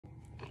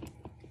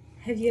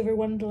Have you ever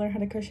wanted to learn how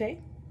to crochet?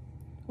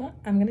 Well,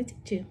 I'm gonna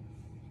teach you.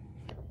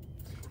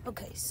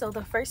 Okay, so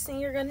the first thing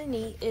you're gonna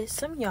need is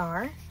some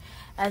yarn,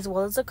 as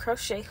well as a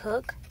crochet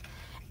hook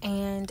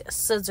and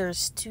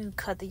scissors to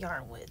cut the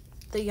yarn with.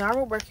 The yarn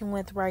we're working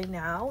with right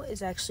now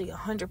is actually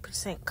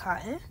 100%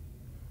 cotton.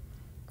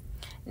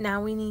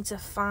 Now we need to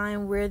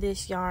find where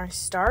this yarn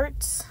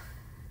starts.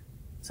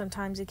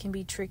 Sometimes it can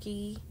be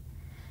tricky,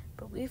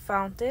 but we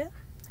found it.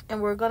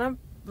 And we're gonna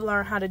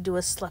learn how to do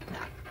a slip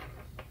knot.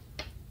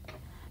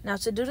 Now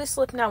to do the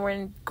slip knot,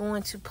 we're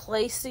going to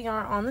place the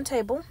yarn on the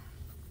table,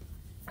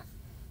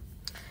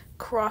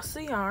 cross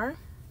the yarn,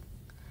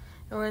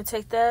 and we're going to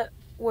take that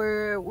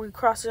where we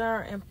cross the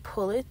yarn and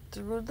pull it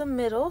through the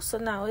middle. So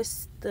now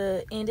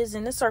the end is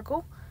in the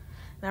circle.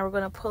 Now we're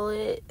going to pull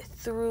it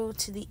through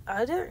to the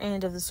other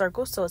end of the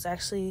circle, so it's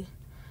actually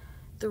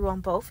through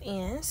on both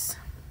ends.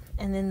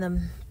 And then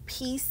the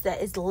piece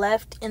that is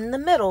left in the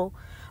middle,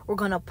 we're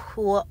going to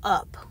pull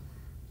up.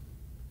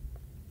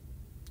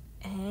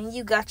 And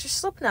you got your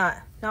slip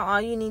knot. Now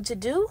all you need to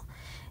do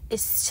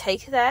is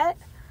take that,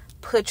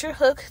 put your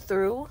hook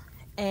through,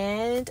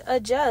 and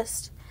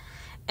adjust,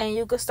 and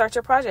you can start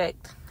your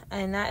project.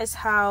 And that is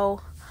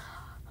how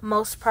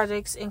most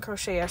projects in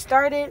crochet are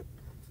started.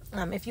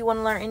 If you want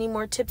to learn any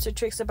more tips or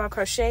tricks about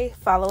crochet,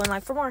 follow and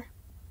like for more.